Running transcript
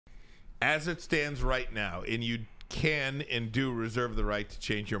as it stands right now, and you can and do reserve the right to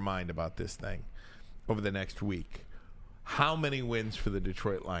change your mind about this thing over the next week, how many wins for the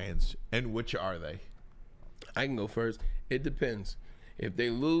Detroit Lions, and which are they? I can go first. It depends. If they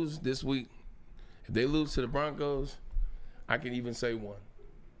lose this week, if they lose to the Broncos, I can even say one.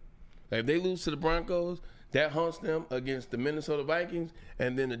 Like if they lose to the Broncos, that haunts them against the Minnesota Vikings,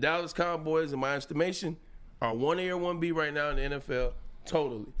 and then the Dallas Cowboys, in my estimation, are 1A or 1B right now in the NFL,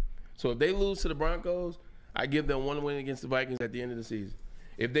 totally. So if they lose to the Broncos, I give them one win against the Vikings at the end of the season.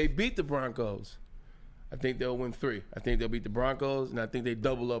 If they beat the Broncos, I think they'll win 3. I think they'll beat the Broncos, and I think they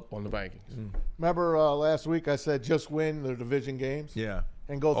double up on the Vikings. Remember last week I said just win the division games? Yeah.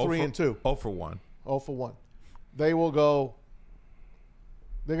 And go 3-2. 0 for 1. 0 for 1. They will go.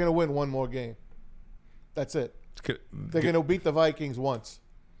 They're going to win one more game. That's it. They're going to beat the Vikings once.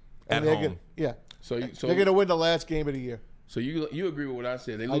 At home. So they're going to win the last game of the year. So you agree with what I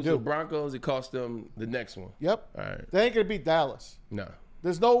said? They lose to the Broncos, it costs them the next one. Yep. All right. They ain't going to beat Dallas. No.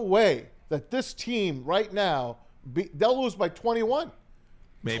 There's no way that this team right now, they'll lose by 21.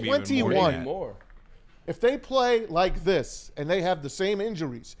 Maybe 21. Even more. If they play like this and they have the same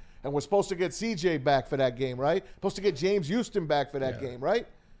injuries, and we're supposed to get CJ back for that game, right? Supposed to get James Houston back for that game, right?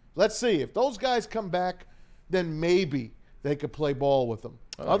 Let's see. If those guys come back, then maybe they could play ball with them.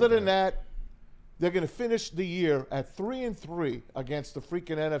 Other than that, they're going to finish the year at 3-3 against the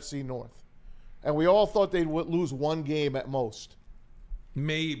freaking NFC North. And we all thought they'd lose one game at most.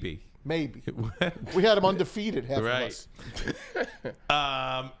 Maybe. We had them undefeated, half of us.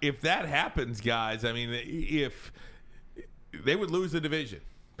 If that happens, guys, I mean, if they would lose the division.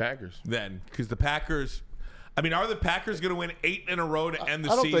 Packers. Then, because the Packers, I mean, are the Packers going to win 8 in a row to end the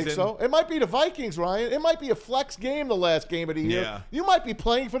season? I don't think so. It might be the Vikings, Ryan. It might be a flex game the last game of the year. Yeah. You might be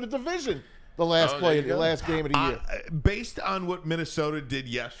playing for the division the last game of the year. Based on what Minnesota did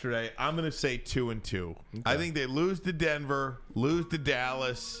yesterday, I'm going to say 2-2. Okay. I think they lose to Denver, lose to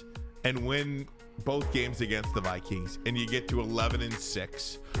Dallas, and win both games against the Vikings, and you get to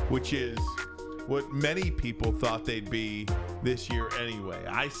 11-6, which is what many people thought they'd be this year anyway.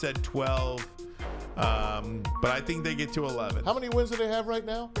 I said 12, but I think they get to 11. How many wins do they have right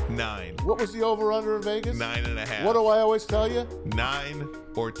now? 9. What was the over-under in Vegas? 9.5. What do I always tell you? 9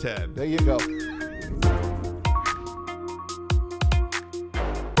 or 10. There you go.